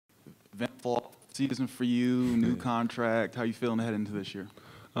eventful season for you, new contract. How you feeling heading into this year?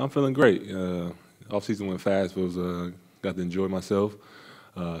 I'm feeling great. Off season went fast. Got to enjoy myself,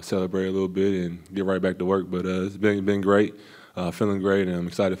 celebrate a little bit, and get right back to work. But it's been great. Feeling great, and I'm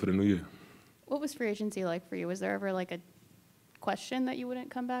excited for the new year. What was free agency like for you? Was there ever like a question that you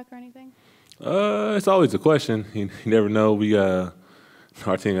wouldn't come back or anything? It's always a question. You never know.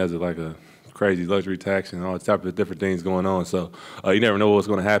 Our team has a crazy luxury tax and all type of different things going on. So you never know what's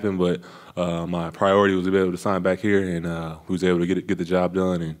going to happen. But my priority was to be able to sign back here, and we was able to get the job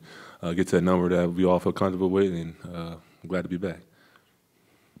done and get to a number that we all feel comfortable with. And I'm glad to be back.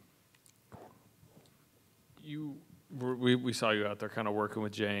 We saw you out there kind of working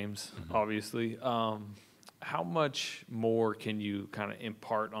with James, obviously. How much more can you kind of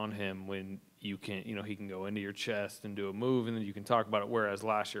impart on him when he can go into your chest and do a move, and then you can talk about it, whereas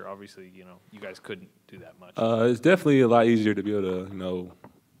last year, obviously, you guys couldn't do that much? It's definitely a lot easier to be able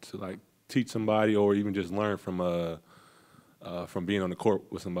to, teach somebody or even just learn from being on the court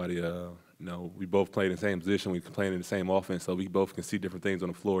with somebody. We both play in the same position. We play in the same offense, so we both can see different things on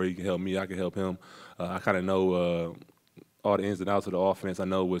the floor. He can help me. I can help him. I kind of know all the ins and outs of the offense. I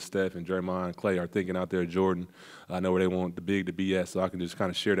know what Steph and Draymond and Clay are thinking out there, Jordan. I know where they want the big to be at, so I can just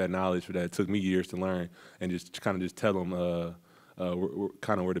kind of share that knowledge that it took me years to learn and just tell them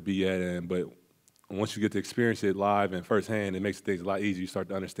kind of where to be at. But once you get to experience it live and firsthand, it makes things a lot easier. You start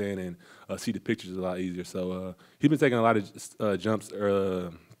to understand and see the pictures a lot easier. So he's been taking a lot of jumps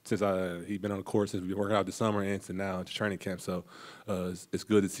since he's been on the court, since we've been working out this summer and to now to training camp. So it's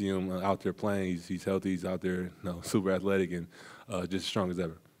good to see him out there playing. He's healthy. He's out there, super athletic and just as strong as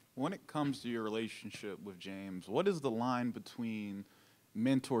ever. When it comes to your relationship with James, what is the line between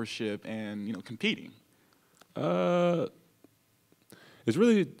mentorship and competing?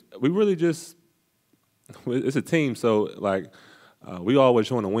 It's a team. So we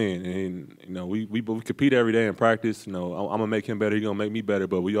always want to win, and we compete every day in practice. I'm gonna make him better. He's gonna make me better.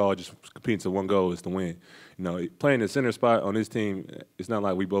 But we all just compete to one goal: is to win. Playing the center spot on this team, it's not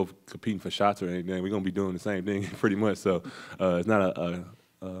like we both competing for shots or anything. We're gonna be doing the same thing pretty much. So it's not a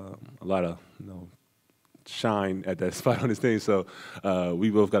lot of shine at that spot on this team. So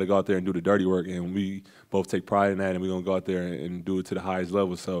we both got to go out there and do the dirty work, and we both take pride in that, and we're going to go out there and do it to the highest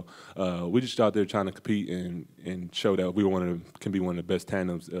level. So we just out there trying to compete and show that we can be one of the best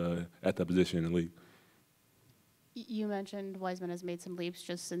tandems at that position in the league. You mentioned Wiseman has made some leaps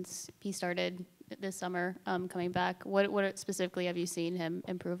just since he started this summer coming back. What specifically have you seen him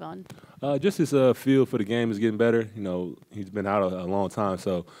improve on? Just his feel for the game is getting better. He's been out a long time,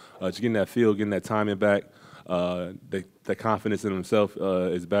 so just getting that feel, getting that timing back, that confidence in himself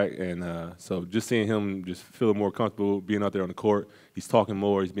is back, and so just seeing him just feeling more comfortable being out there on the court. He's talking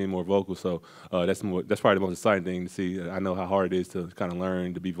more, he's being more vocal, so that's probably the most exciting thing to see. I know how hard it is to kind of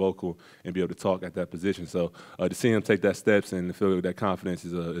learn to be vocal and be able to talk at that position. So to see him take that steps and to feel that confidence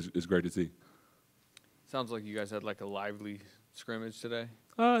is great to see. Sounds like you guys had a lively scrimmage today.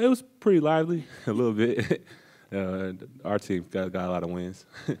 It was pretty lively, a little bit. Our team got a lot of wins.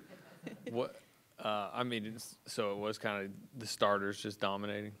 What? So it was kind of the starters just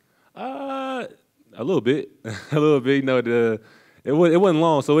dominating. A little bit, a little bit. It wasn't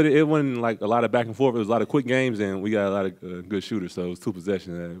long, so it wasn't a lot of back and forth. It was a lot of quick games, and we got a lot of good shooters. So it was 2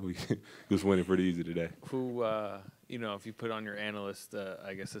 possessions that we was winning pretty easy today. Who, if you put on your analyst,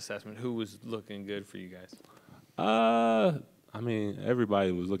 assessment, who was looking good for you guys?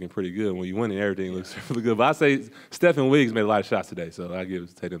 Everybody was looking pretty good. When you win, everything looks really good. But I say Steph and Wiggs made a lot of shots today, so I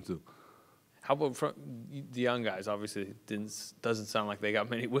take them too. How about from the young guys? Obviously, doesn't sound like they got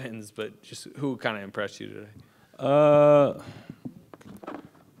many wins, but just who kind of impressed you today?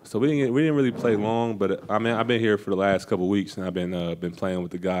 So we didn't really play long, but I've been here for the last couple of weeks, and I've been playing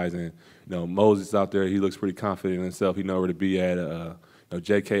with the guys. And Moses out there, he looks pretty confident in himself. He knows where to be at.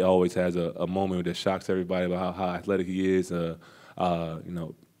 J.K. always has a moment that shocks everybody about how athletic he is.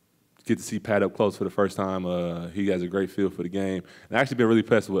 Get to see Pat up close for the first time. He has a great feel for the game. And I actually been really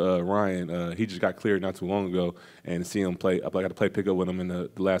impressed with Ryan. He just got cleared not too long ago, and to see him play, I got to play pickup with him in the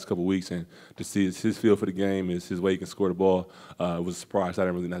last couple of weeks, and to see his feel for the game, is his way he can score the ball. It was a surprise. I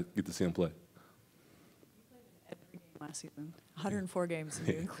didn't really not get to see him play. Every game last season, 104 games,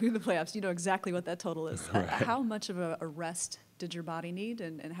 including the playoffs. You know exactly what that total is. Right. How much of a rest did your body need,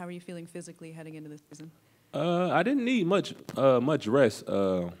 and how are you feeling physically heading into this season? I didn't need much rest.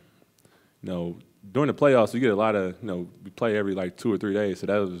 During the playoffs, we get a lot of, we play every 2 or 3 days. So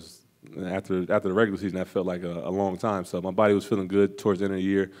that was, after the regular season, that felt like a long time. So my body was feeling good towards the end of the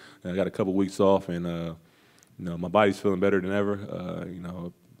year. And I got a couple weeks off, and, my body's feeling better than ever.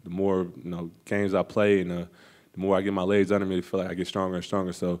 The more, games I play and the more I get my legs under me, I feel like I get stronger and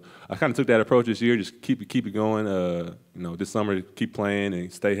stronger. So I kind of took that approach this year, just keep it going. This summer, keep playing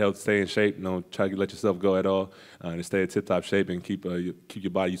and stay healthy, stay in shape. Try to let yourself go at all, and stay in tip-top shape and keep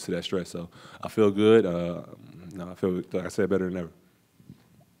your body used to that stress. So I feel good. I feel, like I said, better than ever.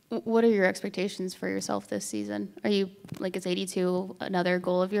 What are your expectations for yourself this season? Are you, is 82 another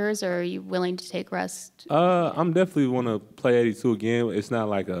goal of yours, or are you willing to take rest? I'm definitely want to play 82 again. It's not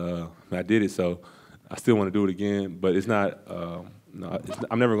like I did it, so I still want to do it again. But it's not.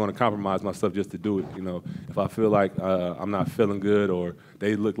 I'm never going to compromise myself just to do it. If I feel like I'm not feeling good, or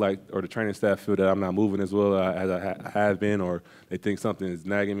they look like, or the training staff feel that I'm not moving as well as I have been, or they think something is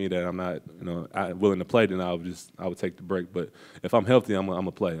nagging me that I'm not, willing to play, then I would take the break. But if I'm healthy, I'm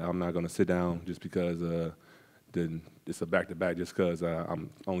gonna play. I'm not gonna sit down just because then it's a back-to-back. Just because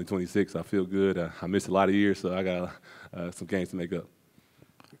I'm only 26, I feel good. I missed a lot of years, so I got some games to make up.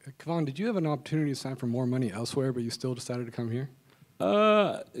 Kevon, did you have an opportunity to sign for more money elsewhere, but you still decided to come here?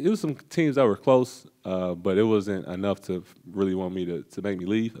 It was some teams that were close, but it wasn't enough to really want me to make me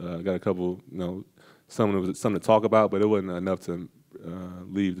leave. I got a couple, something to talk about, but it wasn't enough to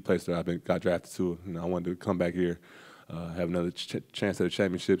leave the place that I got drafted to. I wanted to come back here, have another chance at a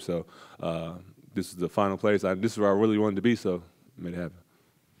championship. So this is the final place. This is where I really wanted to be, so I made it happen.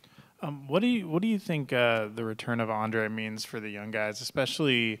 What do you think the return of Andre means for the young guys,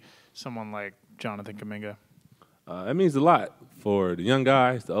 especially someone like Jonathan Kuminga? It means a lot for the young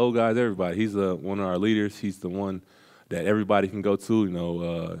guys, the old guys, everybody. He's one of our leaders. He's the one that everybody can go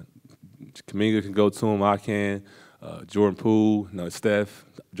to. Kuminga can go to him. I can. Jordan Poole, Steph,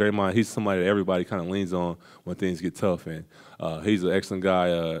 Draymond. He's somebody that everybody kind of leans on when things get tough. And he's an excellent guy.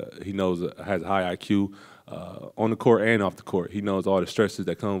 He has a high IQ. On the court and off the court, he knows all the stresses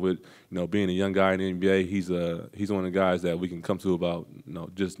that come with being a young guy in the NBA. He's one of the guys that we can come to about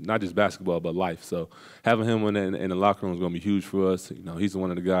just not just basketball but life. So having him in the locker room is going to be huge for us. He's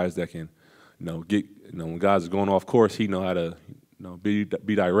one of the guys that can get when guys are going off course, he know how to be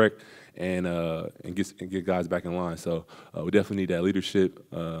direct and get guys back in line. So we definitely need that leadership.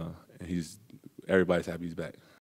 And everybody's happy he's back.